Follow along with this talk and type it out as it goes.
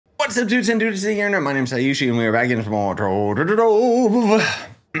What's up, dudes and dudes here? My name's Scyushi, and we are back in some more Trove.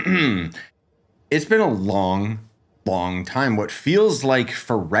 It's been a long time, what feels like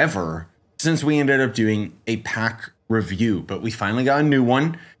forever, since we ended up doing a pack review, but we finally got a new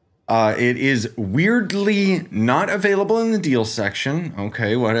one. It is weirdly not available in the deal section.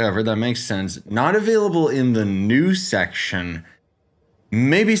 Okay, whatever, that makes sense. Not available in the new section.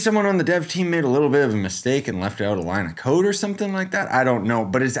 Maybe someone on the dev team made a little bit of a mistake and left out a line of code or something like that. I don't know,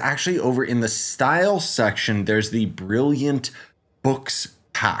 but it's actually over in the style section. There's the Brilliant Books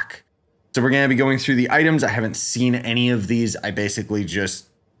pack. So we're going to be going through the items. I haven't seen any of these. I basically just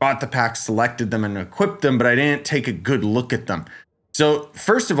bought the pack, selected them, and equipped them, but I didn't take a good look at them. So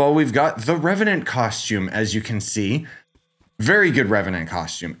first of all, we've got the Revenant costume, as you can see. Very good Revenant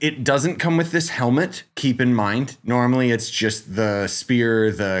costume. It doesn't come with this helmet, keep in mind. Normally it's just the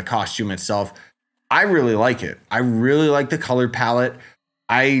spear, the costume itself. I really like it. I really like the color palette.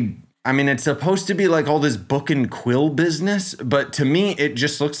 I mean, it's supposed to be like all this book and quill business, but to me, it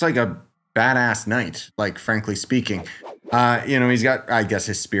just looks like a badass knight, like, frankly speaking. You know, he's got, I guess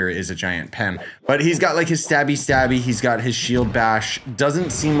his spear is a giant pen, but he's got like his stabby, he's got his shield bash. Doesn't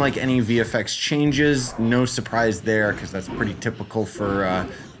seem like any VFX changes. No surprise there, because that's pretty typical for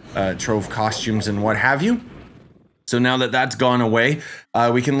Trove costumes and what have you. So now that that's gone away,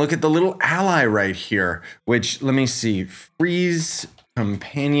 we can look at the little ally right here, which, let me see, freeze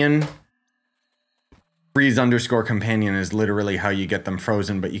companion. Freeze _ companion is literally how you get them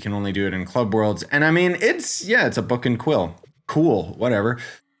frozen, but you can only do it in Club Worlds. And I mean, it's a book and quill. Cool, whatever.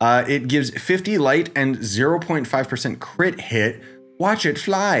 It gives 50 light and 0.5% crit hit. Watch it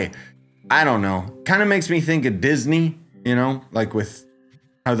fly. I don't know. Kind of makes me think of Disney, you know, like with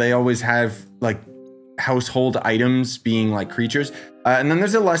how they always have like household items being like creatures. And then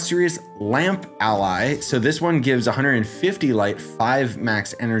there's a Lustrous Lamp ally. So this one gives 150 light, 5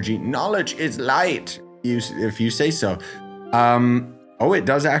 max energy. Knowledge is light. If you say so. Oh, it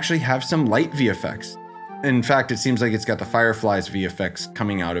does actually have some light VFX. In fact, it seems like it's got the Fireflies VFX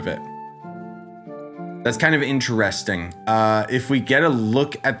coming out of it. That's kind of interesting. If we get a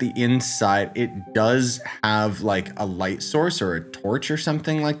look at the inside, it does have like a light source or a torch or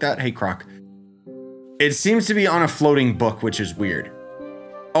something like that. Hey, Croc. It seems to be on a floating book, which is weird.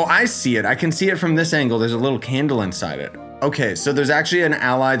 Oh, I see it. I can see it from this angle. There's a little candle inside it. Okay, so there's actually an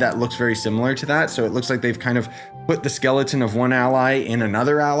ally that looks very similar to that. So it looks like they've kind of put the skeleton of one ally in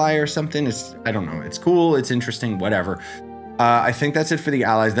another ally or something. I don't know. It's cool. It's interesting. Whatever. I think that's it for the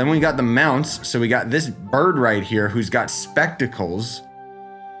allies. Then we got the mounts. So we got this bird right here who's got spectacles.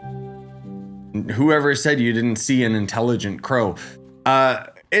 Whoever said you didn't see an intelligent crow.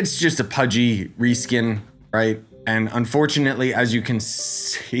 It's just a pudgy reskin, right? And unfortunately, as you can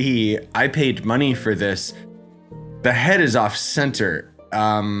see, I paid money for this. The head is off center.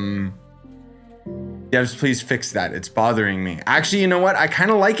 Devs, please fix that. It's bothering me. Actually, you know what? I kind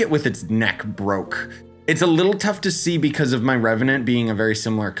of like it with its neck broke. It's a little tough to see because of my Revenant being a very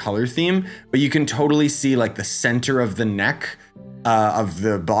similar color theme, but you can totally see like the center of the neck of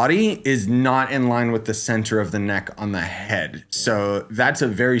the body is not in line with the center of the neck on the head. So that's a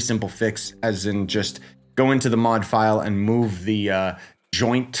very simple fix, as in just go into the mod file and move the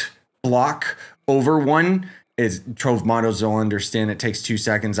joint block over one. Trove models will understand it takes 2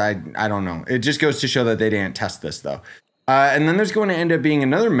 seconds. I don't know. It just goes to show that they didn't test this though. And then there's going to end up being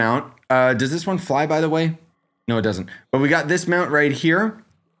another mount. Does this one fly, by the way? No, it doesn't. But we got this mount right here.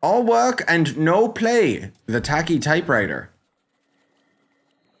 All work and no play. The Tacky Typewriter.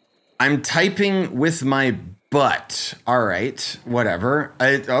 I'm typing with my butt. All right, whatever.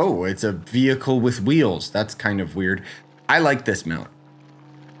 Oh, it's a vehicle with wheels. That's kind of weird. I like this mount.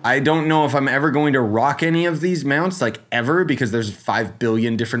 I don't know if I'm ever going to rock any of these mounts, like ever, because there's 5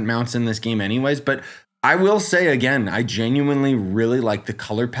 billion different mounts in this game anyways. But I will say again, I genuinely really like the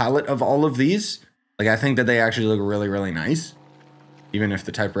color palette of all of these. Like, I think that they actually look really, really nice. Even if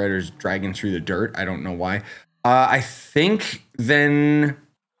the typewriter's dragging through the dirt, I don't know why. I think then,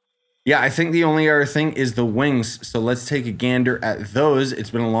 yeah, I think the only other thing is the wings. So let's take a gander at those.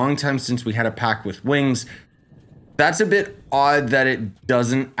 It's been a long time since we had a pack with wings. That's a bit odd that it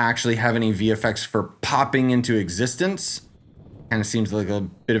doesn't actually have any VFX for popping into existence. Kind of seems like a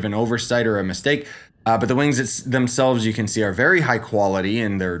bit of an oversight or a mistake. But the wings themselves, you can see, are very high quality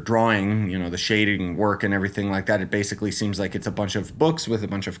in their drawing, you know, the shading work and everything like that. It basically seems like it's a bunch of books with a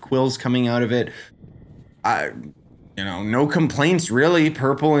bunch of quills coming out of it. You know, no complaints really.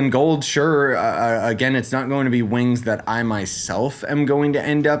 Purple and gold, sure. Again, it's not going to be wings that I myself am going to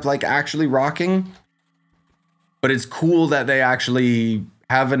end up like actually rocking. But it's cool that they actually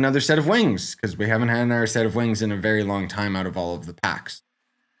have another set of wings, because we haven't had another set of wings in a very long time out of all of the packs.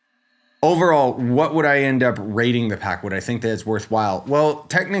 Overall, what would I end up rating the pack? Would I think that it's worthwhile? Well,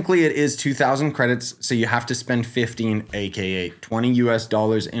 technically it is 2,000 credits, so you have to spend 15, aka $20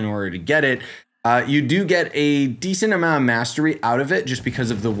 US in order to get it. You do get a decent amount of mastery out of it just because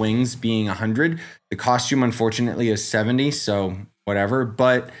of the wings being 100. The costume, unfortunately, is 70, so whatever.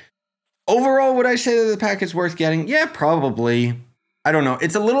 But overall, would I say that the pack is worth getting? Yeah, probably. I don't know.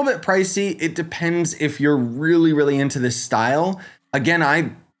 It's a little bit pricey. It depends if you're really, really into this style. Again,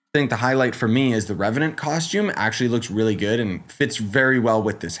 I think the highlight for me is the Revenant costume. Actually looks really good and fits very well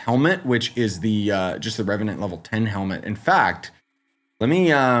with this helmet, which is the just the Revenant level 10 helmet. In fact, let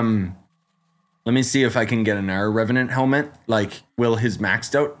me see if I can get another Revenant helmet. Like, will his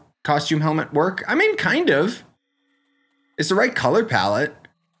maxed out costume helmet work? I mean, kind of. It's the right color palette.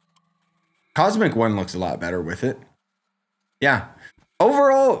 Cosmic one looks a lot better with it. Yeah.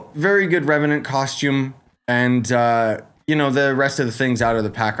 Overall, very good Revenant costume. And, you know, the rest of the things out of the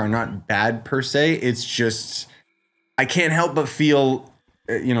pack are not bad per se. It's just, I can't help but feel,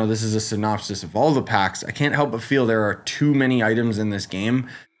 you know, this is a synopsis of all the packs. I can't help but feel there are too many items in this game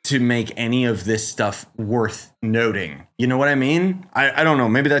to make any of this stuff worth noting. You know what I mean? I don't know.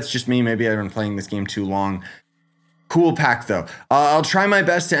 Maybe that's just me. Maybe I've been playing this game too long. Cool pack though. I'll try my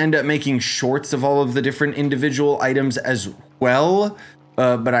best to end up making shorts of all of the different individual items as well.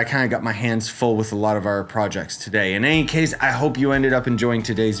 But I kind of got my hands full with a lot of our projects today. In any case, I hope you ended up enjoying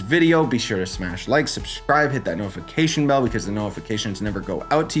today's video. Be sure to smash like, subscribe, hit that notification bell because the notifications never go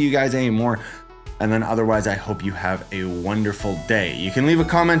out to you guys anymore. And then otherwise, I hope you have a wonderful day. You can leave a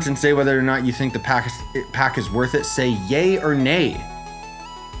comment and say whether or not you think the pack is worth it. Say yay or nay.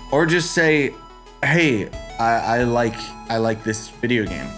 Or just say, hey, I like this video game.